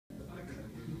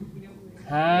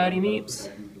Howdy Meeps.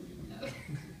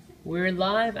 We're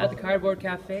live at the Cardboard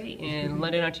Cafe in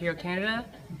London, Ontario, Canada,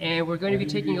 and we're going to be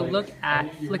taking a look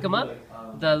at Flick 'em Up,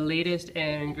 the latest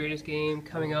and greatest game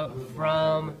coming out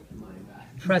from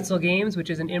Pretzel Games, which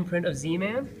is an imprint of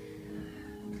Z-Man.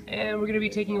 And we're going to be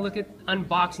taking a look at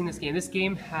unboxing this game. This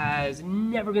game has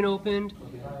never been opened,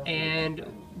 and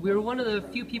we're one of the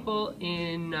few people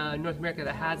in North America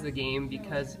that has the game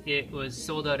because it was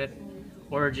sold out at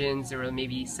Origins. There were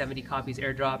maybe 70 copies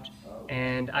airdropped,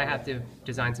 and I have to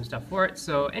design some stuff for it.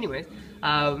 So anyways,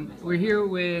 we're here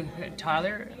with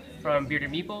Tyler from Bearded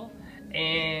Meepler,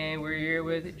 and we're here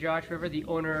with Josh River, the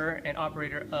owner and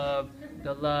operator of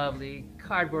the lovely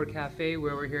Cardboard Cafe,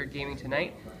 where we're here gaming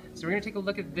tonight. So we're going to take a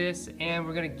look at this, and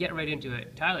we're going to get right into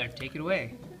it. Tyler, take it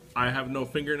away. I have no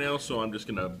fingernails, so I'm just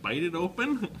going to bite it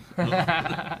open.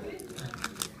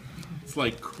 It's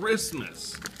like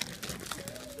Christmas.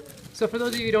 So for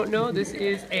those of you who don't know, this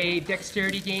is a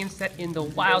dexterity game set in the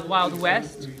Wild Wild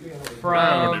West from...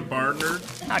 Howdy, partner.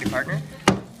 Howdy, partner.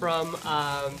 From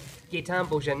Gaetan,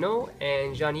 Beaujannot,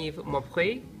 and Jean-Yves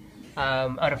Montpertuis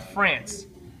out of France.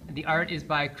 The art is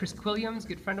by Chris Quilliams,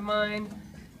 good friend of mine.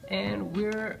 And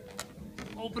we're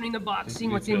opening the box, seeing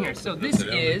what's in here. So this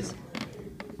is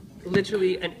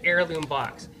literally an heirloom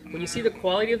box. When you see the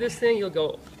quality of this thing, you'll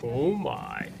go, oh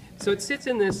my. So it sits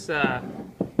in this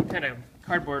kind of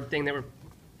cardboard thing that we're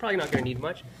probably not going to need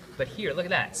much. But here, look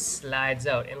at that, slides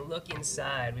out. And look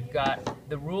inside. We've got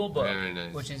the rule book,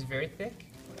 which is very thick,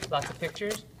 lots of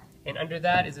pictures. And under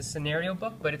that is a scenario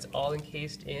book, but it's all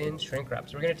encased in shrink wrap.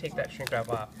 So we're going to take that shrink wrap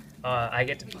off. I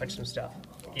get to punch some stuff.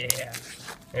 Yeah,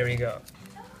 there we go.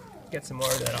 Get some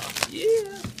more of that off.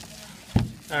 Yeah.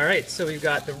 All right, so we've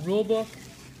got the rule book.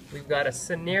 We've got a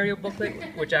scenario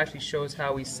booklet, which actually shows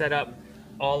how we set up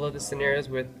all of the scenarios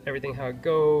with everything, how it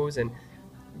goes, and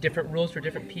different rules for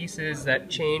different pieces that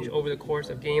change over the course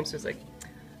of games. So it's like,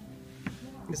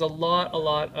 there's a lot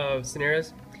of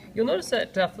scenarios. You'll notice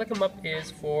that Flick 'em Up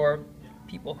is for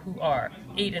people who are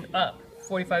 8 and up.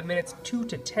 45 minutes, 2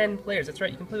 to 10 players. That's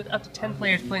right, you can play with up to 10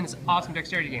 players playing this awesome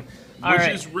dexterity game. Which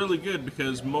is really good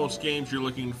because most games you're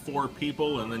looking 4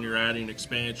 people and then you're adding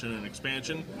expansion and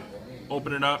expansion.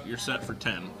 Open it up, you're set for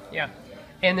 10. Yeah,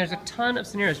 and there's a ton of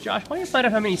scenarios. Josh, why don't you find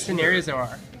out how many scenarios there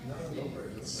are?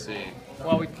 Let's see.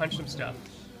 While we punch some stuff.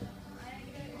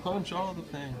 Punch all the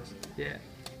things. Yeah.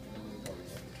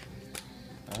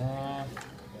 How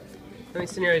many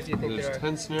scenarios do you think there are? There's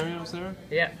 10 scenarios there?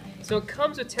 Yeah. So it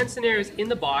comes with 10 scenarios in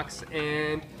the box,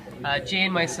 and Jay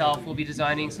and myself will be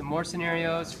designing some more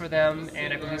scenarios for them,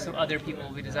 and I believe some other people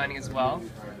will be designing as well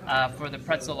for the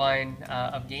Pretzel line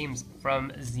of games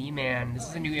from Z-Man. This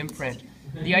is a new imprint.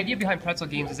 The idea behind Pretzel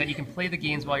games is that you can play the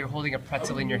games while you're holding a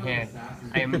pretzel in your hand.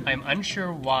 I'm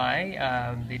unsure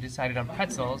why they decided on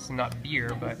pretzels and not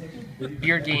beer, but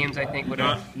beer games I think would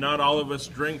have... Not all of us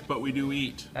drink, but we do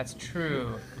eat. That's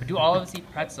true. But do all of us eat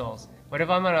pretzels? What if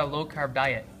I'm on a low-carb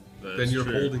diet? Then you're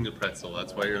holding the pretzel,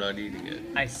 that's why you're not eating it.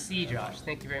 I see, Josh.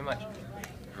 Thank you very much.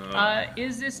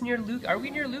 Is this near Luke? Are we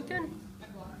near Lucan?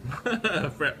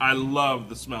 I love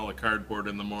the smell of cardboard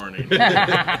in the morning.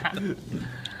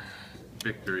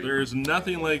 Victory. There's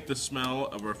nothing like the smell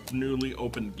of a newly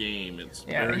opened game. It's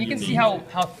very and you can unique. see how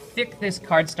thick this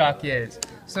cardstock is.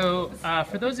 So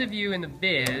for those of you in the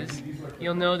biz,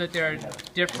 you'll know that there are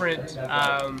different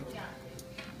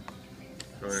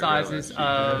sizes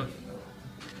of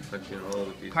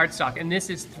cardstock, and this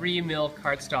is 3 mil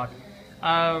cardstock.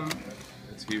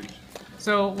 It's huge.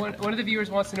 So one of the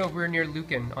viewers wants to know if we're near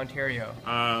Lucan, Ontario.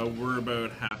 We're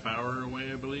about half hour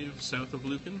away, I believe, south of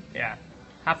Lucan. Yeah,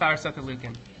 half hour south of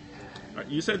Lucan.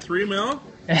 You said 3 mil?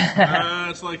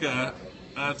 It's like a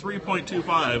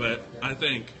 3.25, I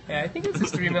think. Yeah, I think this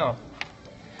is 3 mil.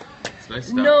 It's nice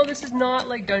stuff. No, this is not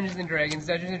like Dungeons and Dragons.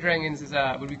 Dungeons and Dragons is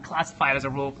would be classified as a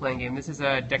role-playing game. This is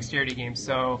a dexterity game,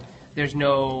 so there's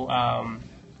no,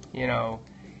 you know,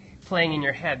 playing in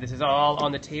your head. This is all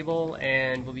on the table,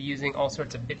 and we'll be using all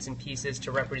sorts of bits and pieces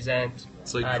to represent.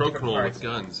 It's like Crokinole with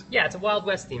guns. Yeah, it's a Wild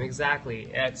West theme, exactly.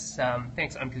 It's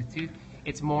thanks, Uncouth.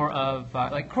 It's more of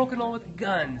like Crokinole with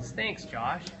guns. Thanks,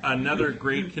 Josh. Another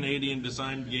great Canadian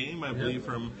designed game, I believe,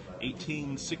 from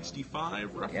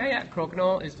 1865, roughly. Yeah,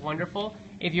 Crokinole is wonderful.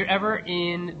 If you're ever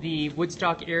in the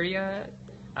Woodstock area,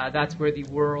 that's where the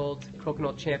World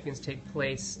Crokinole Champions take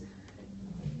place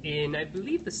in, I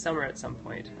believe, the summer at some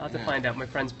point. I'll have to find out. My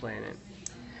friend's playing it.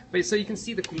 But so you can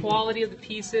see the quality of the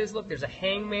pieces. Look, there's a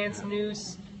hangman's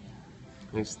noose.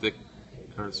 Nice thick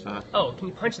cardstock. Oh, can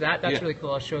you punch that? That's really cool.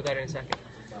 I'll show that in a second.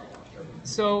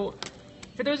 So,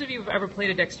 for those of you who've ever played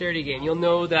a dexterity game, you'll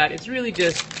know that it's really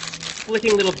just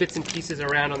flicking little bits and pieces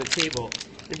around on the table.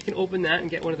 If you can open that and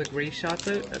get one of the gray shots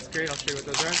out, that's great. I'll show you what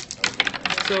those are.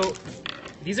 So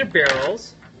these are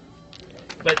barrels,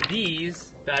 but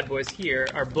these bad boys here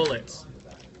are bullets.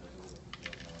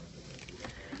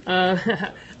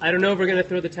 I don't know if we're going to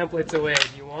throw the templates away.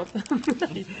 Do you want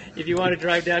them? If you want to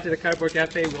drive down to the Cardboard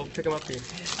Cafe, we'll pick them up for you.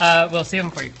 We'll save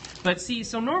them for you. But see,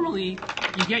 so normally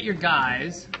you get your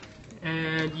guys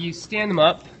and you stand them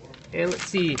up. And let's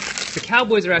see, the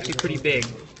cowboys are actually pretty big.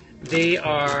 They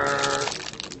are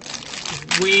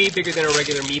way bigger than a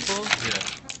regular meeple.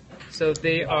 Yeah. So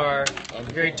they are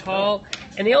very tall.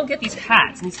 And they all get these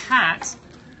hats. And these hats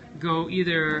go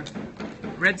either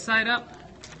red side up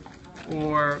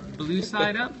or blue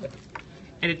side up,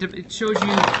 and it shows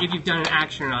you if you've done an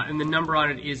action or not, and the number on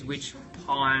it is which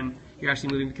pawn you're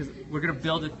actually moving, because we're going to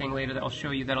build a thing later that'll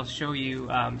show you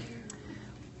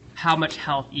how much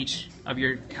health each of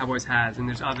your cowboys has. And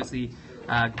there's obviously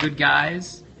good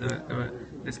guys,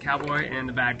 this cowboy, and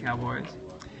the bad cowboys,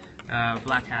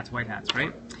 black hats, white hats,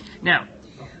 right? Now,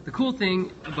 the cool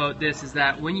thing about this is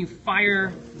that when you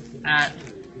fire at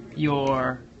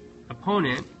your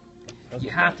opponent, you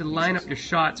have to line up your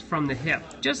shots from the hip,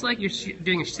 just like you're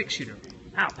doing a six-shooter.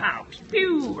 Pow, pow,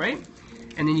 pew, right?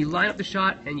 And then you line up the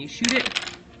shot, and you shoot it,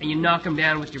 and you knock them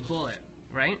down with your bullet,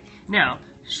 right? Now,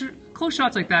 close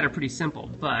shots like that are pretty simple,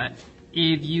 but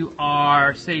if you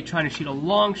are, say, trying to shoot a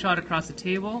long shot across the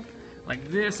table, like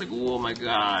this, like, oh my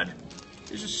god,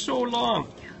 this is so long.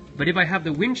 But if I have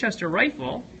the Winchester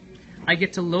rifle, I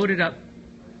get to load it up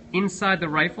inside the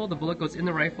rifle, the bullet goes in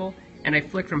the rifle, and I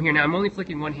flick from here. Now I'm only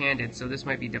flicking one-handed, so this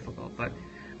might be difficult, but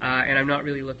and I'm not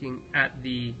really looking at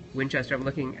the Winchester, I'm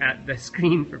looking at the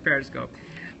screen for Periscope.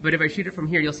 But if I shoot it from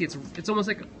here, you'll see it's almost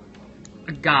like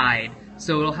a guide,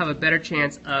 so it'll have a better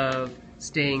chance of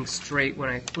staying straight when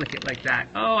I flick it like that.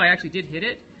 Oh, I actually did hit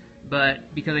it,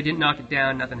 but because I didn't knock it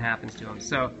down, nothing happens to him.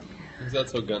 So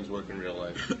that's how guns work in real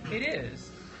life. It is.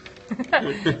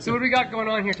 So what do we got going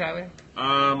on here, Tyler?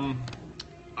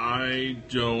 I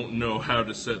don't know how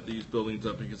to set these buildings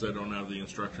up because I don't have the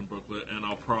instruction booklet, and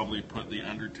I'll probably put the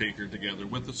Undertaker together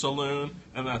with the saloon,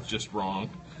 and that's just wrong.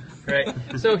 Right.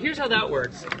 So here's how that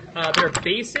works. There are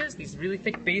bases, these really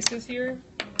thick bases here,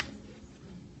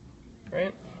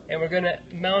 right? And we're going to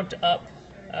mount up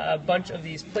a bunch of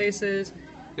these places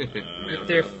with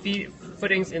their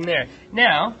footings in there.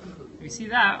 Now, if you see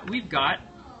that, we've got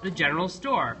the general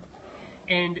store.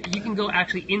 And you can go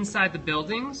actually inside the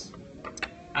buildings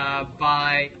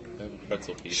by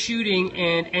shooting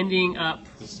and ending up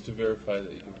this is to verify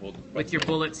that you can hold the with your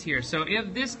bullets here. So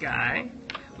if this guy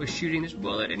was shooting this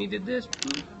bullet and he did this,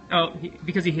 oh,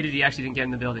 because he hit it, he actually didn't get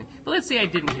in the building. But let's say I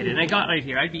didn't hit it and I got right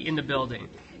here, I'd be in the building.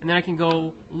 And then I can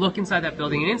go look inside that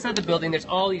building, and inside the building there's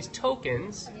all these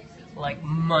tokens like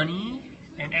money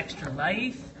and extra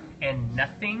life and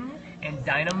nothing and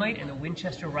dynamite and the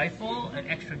Winchester rifle and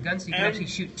extra guns, so you can actually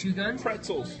shoot 2 guns.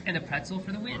 Pretzels. And the pretzel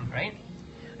for the win, right?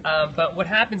 But what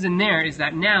happens in there is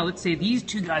that now, let's say these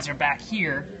 2 guys are back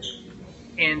here,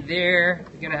 and they're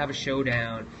going to have a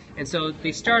showdown. And so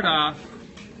they start off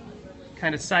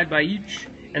kind of side by each,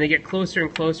 and they get closer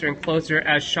and closer and closer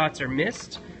as shots are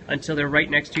missed until they're right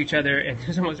next to each other, and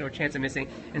there's almost no chance of missing,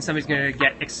 and somebody's going to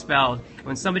get expelled.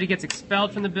 When somebody gets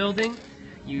expelled from the building,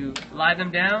 you lie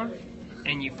them down,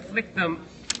 and you flick them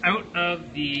out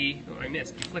of the, oh, I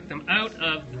missed. You flick them out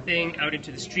of the thing, out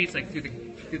into the streets, like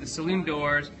through the saloon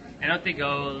doors, and out they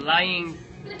go, lying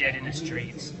dead in the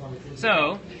streets.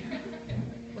 So,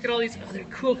 look at all these other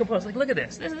cool components. Like, look at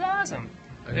this. This is awesome.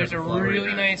 There's a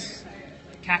really nice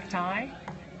cacti.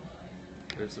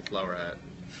 There's the flower hat.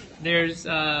 There's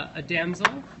a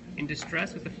damsel in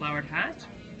distress with a flowered hat.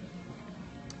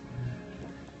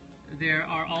 There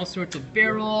are all sorts of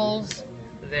barrels.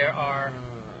 There are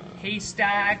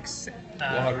haystacks.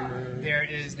 There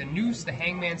is the noose, the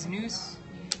hangman's noose.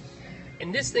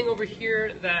 And this thing over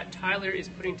here that Tyler is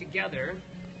putting together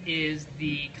is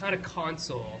the kind of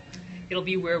console. It'll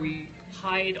be where we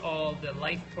hide all the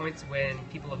life points when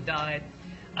people have died.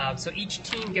 So each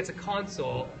team gets a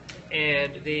console,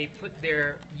 and they put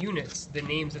their units, the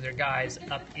names of their guys,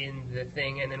 up in the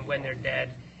thing, and then when they're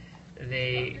dead,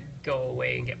 they go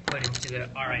away and get put into the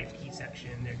RIP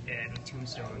section. They're dead with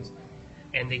tombstones,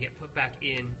 and they get put back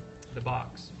in the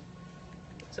box.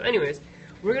 So anyways,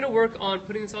 we're going to work on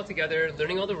putting this all together,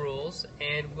 learning all the rules,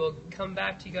 and we'll come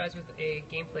back to you guys with a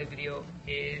gameplay video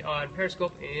on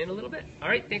Periscope in a little bit.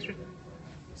 Alright, thanks for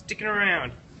sticking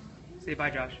around. Say bye,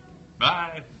 Josh.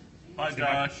 Bye. Bye,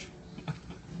 Josh.